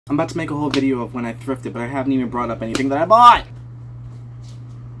I'm about to make a whole video of when I thrifted, but I haven't even brought up anything that I bought.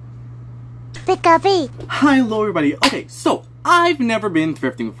 Hi, hello everybody. Okay, so I've never been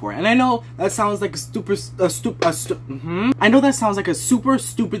thrifting before, and I know that sounds like I know that sounds like a super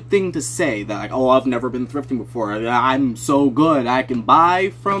stupid thing to say, that like, oh, I've never been thrifting before, I'm so good, I can buy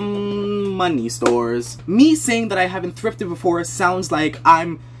from money stores. Me saying that I haven't thrifted before sounds like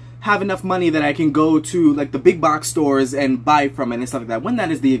I'm have enough money that I can go to like the big box stores and buy from it and stuff like that, when that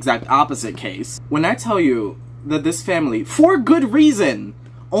is the exact opposite case. When I tell you that this family, for good reason,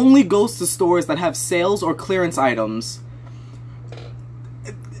 only goes to stores that have sales or clearance items,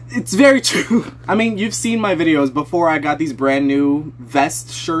 it's very true. I mean, you've seen my videos before I got these brand new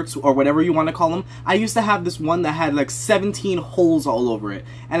vest shirts or whatever you want to call them. I used to have this one that had like 17 holes all over it,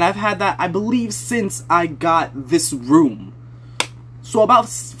 and I've had that, I believe, since I got this room. So about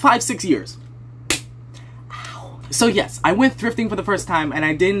 5-6 years. Ow. So yes, I went thrifting for the first time, and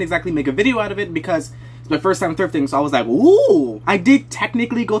I didn't exactly make a video out of it because it's my first time thrifting, so I was like, ooh! I did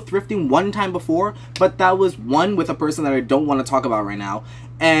technically go thrifting one time before, but that was one with a person that I don't want to talk about right now,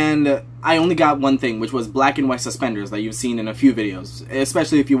 and I only got one thing, which was black and white suspenders that you've seen in a few videos,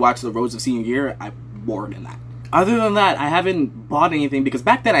 especially if you watch the Roads of Senior Year. I wore it in that. Other than that, I haven't bought anything because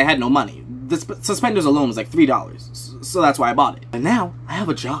back then I had no money. The suspenders alone was like $3, so that's why I bought it. But now, I have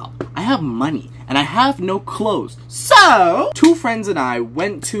a job, I have money, and I have no clothes. So, two friends and I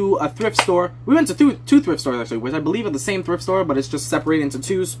went to a thrift store. We went to two thrift stores actually, which I believe are the same thrift store, but it's just separated into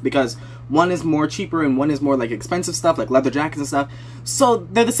two because one is more cheaper and one is more like expensive stuff, like leather jackets and stuff. So,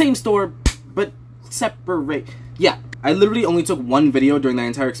 they're the same store, but separate. Yeah, I literally only took one video during that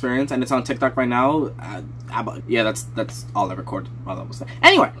entire experience, and it's on TikTok right now. Yeah, that's all I recorded while that was there.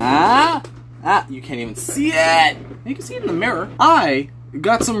 Anyway, you can't even see it. You can see it in the mirror. I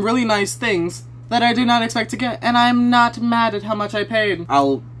got some really nice things that I did not expect to get, and I'm not mad at how much I paid.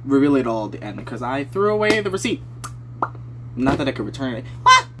 I'll reveal it all at the end because I threw away the receipt. Not that I could return it.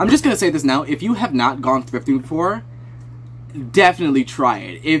 I'm just gonna say this now. If you have not gone thrifting before, definitely try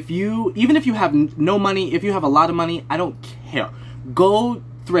it. Even if you have no money, if you have a lot of money, I don't care. Go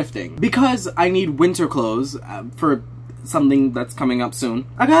thrifting. Because I need winter clothes for something that's coming up soon.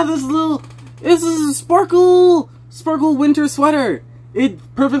 I got this is a sparkle winter sweater. It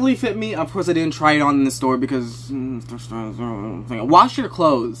perfectly fit me. Of course, I didn't try it on in the store because wash your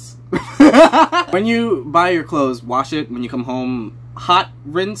clothes. When you buy your clothes, wash it when you come home. Hot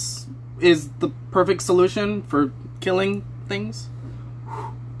rinse is the perfect solution for killing things.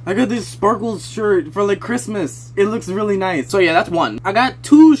 I got this sparkle shirt for like Christmas. It looks really nice. So yeah, that's one. I got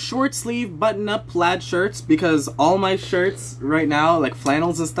two short sleeve button up plaid shirts because all my shirts right now, like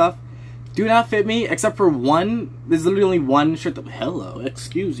flannels and stuff, do not fit me except for one. There's literally only one shirt that, hello,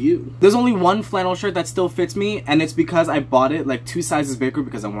 excuse you. There's only one flannel shirt that still fits me, and it's because I bought it like 2 sizes bigger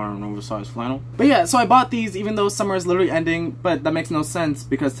because I want an oversized flannel. But yeah, so I bought these even though summer is literally ending, but that makes no sense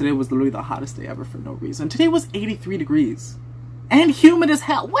because today was literally the hottest day ever for no reason. Today was 83 degrees. And humid as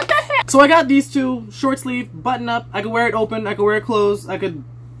hell. What the heck? So I got these two, short sleeve, button up. I could wear it open, I could wear it closed, I could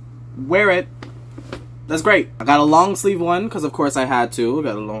wear it. That's great. I got a long sleeve one, because of course I had to. I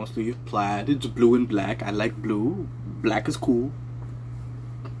got a long sleeve plaid. It's blue and black. I like blue. Black is cool.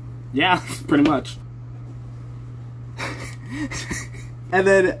 Yeah, pretty much. And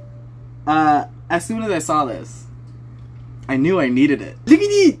then, as soon as I saw this, I knew I needed it. Look at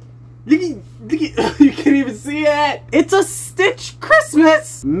it! Look at you can't even see it! It's a Stitch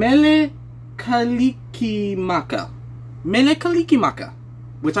Christmas! Mele Kalikimaka. Mele Kalikimaka.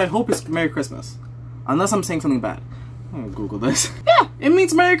 Which I hope is Merry Christmas. Unless I'm saying something bad. I'm gonna Google this. Yeah, it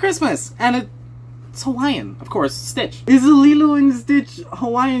means Merry Christmas! And it's Hawaiian, of course, Stitch. It's a Lilo and Stitch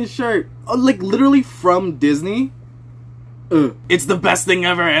Hawaiian shirt. Like literally from Disney. It's the best thing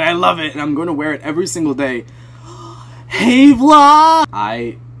ever and I love it and I'm gonna wear it every single day. Hey vlog!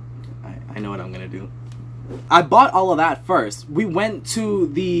 I know what I'm gonna do. I bought all of that first. We went to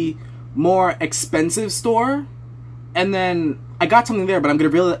the more expensive store, and then I got something there, but I'm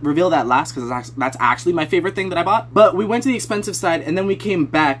gonna reveal that last because that's actually my favorite thing that I bought. But we went to the expensive side, and then we came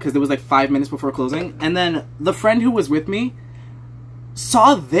back because it was like 5 minutes before closing, and then the friend who was with me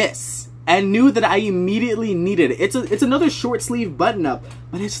saw this and knew that I immediately needed it. It's another short sleeve button up,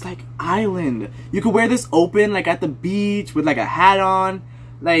 but it's like island. You could wear this open like at the beach with like a hat on,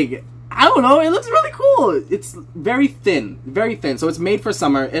 like. I don't know, it looks really cool. It's very thin, so it's made for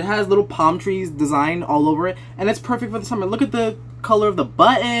summer. It has little palm trees design all over it, and it's perfect for the summer. Look at the color of the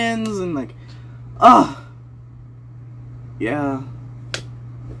buttons, and like, yeah.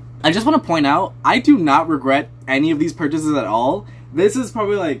 I just want to point out, I do not regret any of these purchases at all. This is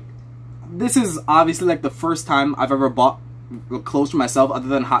probably like, this is obviously like the first time I've ever bought clothes for myself other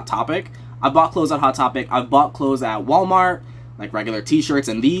than Hot Topic. I bought clothes at Hot Topic. I've bought clothes at Walmart, like regular t-shirts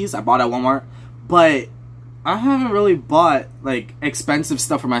and these. I bought at Walmart. But I haven't really bought, like, expensive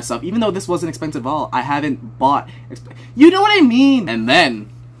stuff for myself. Even though this wasn't expensive at all, I haven't bought... You know what I mean? And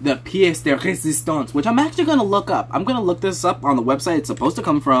then, the pièce de résistance, which I'm actually going to look up. I'm going to look this up on the website it's supposed to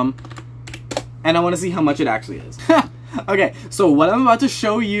come from. And I want to see how much it actually is. Okay, so what I'm about to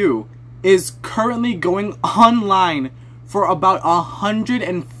show you is currently going online for about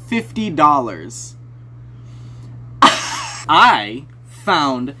 $150. I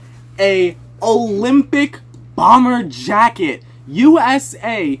found a Olympic bomber jacket.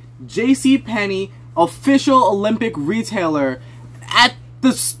 USA JCPenney official Olympic retailer at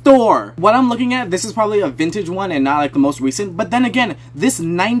the store. What I'm looking at, this is probably a vintage one and not like the most recent, but then again, this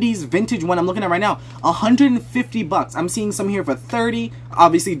 90s vintage one I'm looking at right now, $150. I'm seeing some here for 30,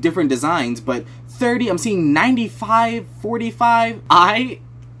 obviously different designs, but 30, I'm seeing 95, 45.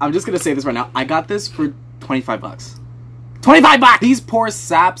 I'm just gonna say this right now, I got this for 25 bucks. 25 bucks! These poor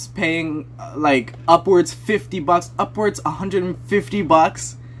saps paying like upwards 50 bucks, upwards 150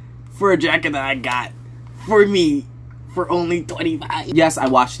 bucks for a jacket that I got for me for only 25. Yes, I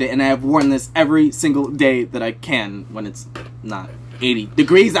washed it and I have worn this every single day that I can when it's not 80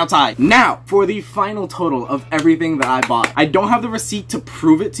 degrees outside. Now, for the final total of everything that I bought. I don't have the receipt to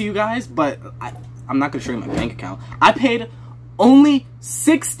prove it to you guys, but I'm not gonna show you my bank account. I paid only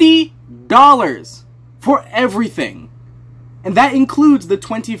 $60 for everything. And that includes the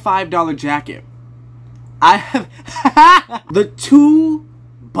 $25 jacket. I have the 2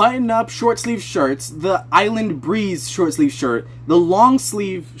 button-up short-sleeve shirts, the Island Breeze short-sleeve shirt, the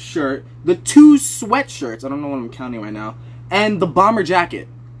long-sleeve shirt, the 2 sweatshirts, I don't know what I'm counting right now, and the bomber jacket.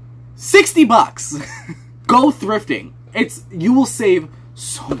 60 bucks! Go thrifting. You will save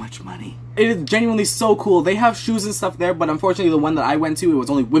so much money. It is genuinely so cool. They have shoes and stuff there, but unfortunately the one that I went to, it was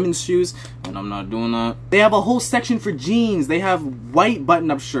only women's shoes, and I'm not doing that. They have a whole section for jeans. They have white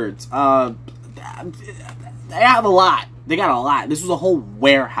button-up shirts. They have a lot. They got a lot. This was a whole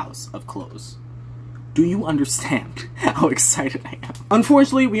warehouse of clothes. Do you understand how excited I am?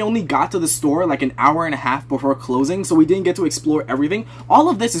 Unfortunately, we only got to the store like an hour and a half before closing, so we didn't get to explore everything. All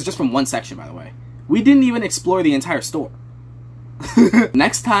of this is just from one section, by the way. We didn't even explore the entire store.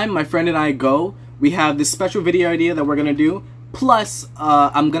 Next time my friend and I go, we have this special video idea that we're gonna do. Plus,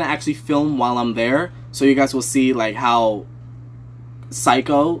 I'm gonna actually film while I'm there, so you guys will see like how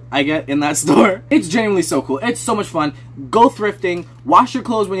psycho I get in that store. It's genuinely so cool. It's so much fun. Go thrifting. Wash your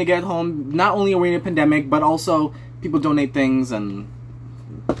clothes when you get home. Not only are we in a pandemic, but also people donate things, and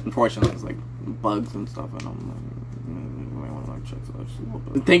unfortunately it's like bugs and stuff. And I'm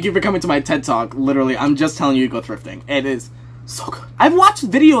like, thank you for coming to my TED Talk. Literally, I'm just telling you to go thrifting. It is so good. I've watched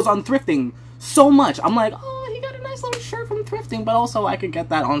videos on thrifting so much. I'm like, oh, he got a nice little shirt from thrifting, but also I could get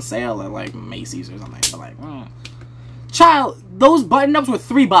that on sale at like Macy's or something. But like, child, those button-ups were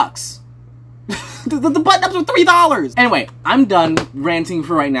 $3. the button-ups were $3. Anyway, I'm done ranting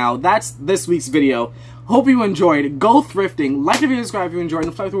for right now. That's this week's video. Hope you enjoyed. Go thrifting. Like the video, subscribe if you enjoyed,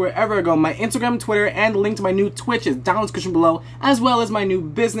 and fly through wherever I go. My Instagram, Twitter, and the link to my new Twitch is down in the description below, as well as my new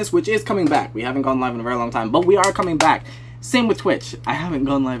business, which is coming back. We haven't gone live in a very long time, but we are coming back. Same with Twitch. I haven't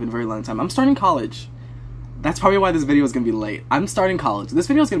gone live in a very long time. I'm starting college. That's probably why this video is going to be late. I'm starting college. This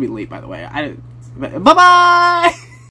video is going to be late, by the way. Bye-bye!